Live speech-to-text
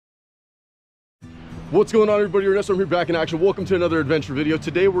What's going on, everybody? Ernesto, I'm here back in action. Welcome to another adventure video.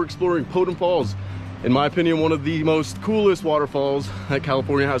 Today we're exploring Potem Falls. In my opinion, one of the most coolest waterfalls that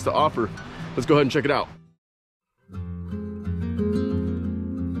California has to offer. Let's go ahead and check it out.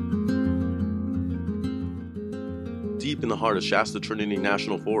 Deep in the heart of Shasta-trinity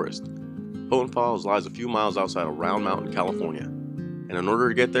National Forest, Potem Falls lies a few miles outside of Round Mountain, California. And in order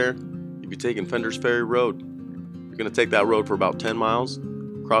to get there, you'll be taking Fender's Ferry Road. You're going to take that road for about 10 miles,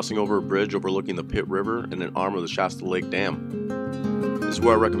 crossing over a bridge overlooking the Pitt River and an arm of the Shasta Lake Dam. This is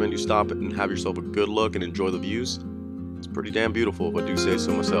where I recommend you stop and have yourself a good look and enjoy the views. It's pretty damn beautiful, if I do say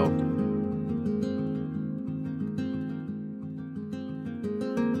so myself.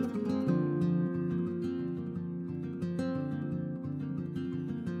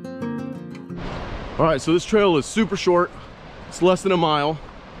 Alright, so this trail is super short. It's less than a mile.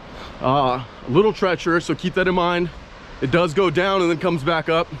 A little treacherous, so keep that in mind. It does go down and then comes back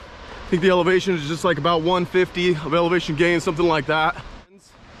up. I think the elevation is just like about 150 of elevation gain, something like that.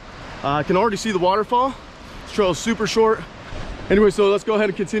 I can already see the waterfall. This trail is super short. Anyway, so let's go ahead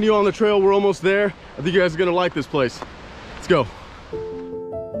and continue on the trail. We're almost there. I think you guys are gonna like this place. Let's go.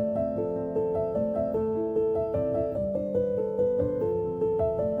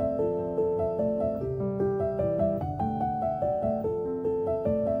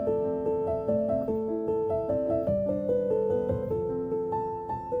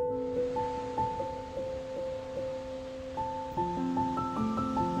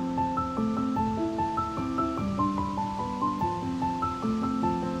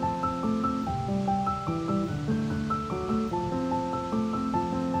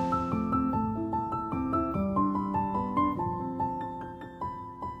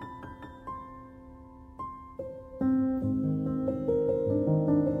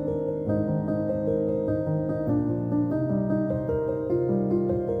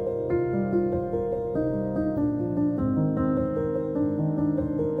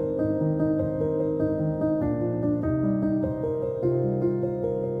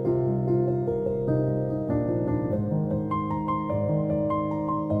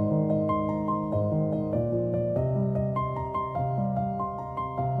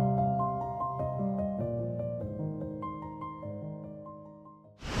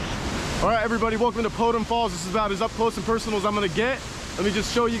 All right, everybody, welcome to Potem Falls. This is about as up close and personal as I'm gonna get. Let me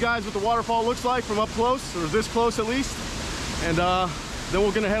just show you guys what the waterfall looks like from up close, or this close at least. And then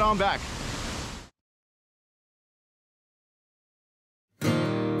we're gonna head on back.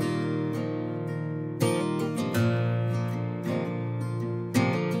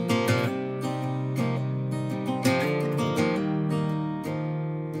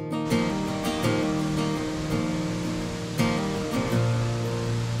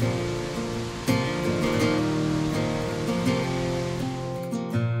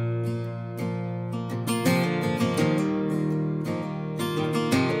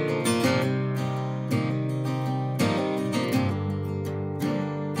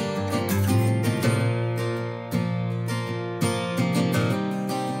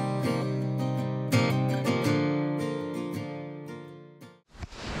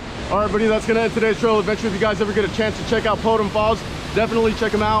 All right, buddy, that's gonna end today's trail adventure. If you guys ever get a chance to check out Potem Falls, definitely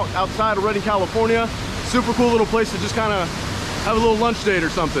check them out outside of Redding, California. Super cool little place to just kind of have a little lunch date or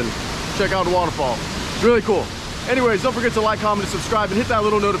something. Check out the waterfall. Really cool. Anyways, don't forget to like, comment, and subscribe, and hit that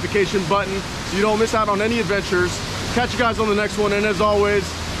little notification button so you don't miss out on any adventures. Catch you guys on the next one, and as always,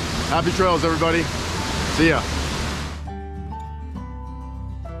 happy trails, everybody. See ya.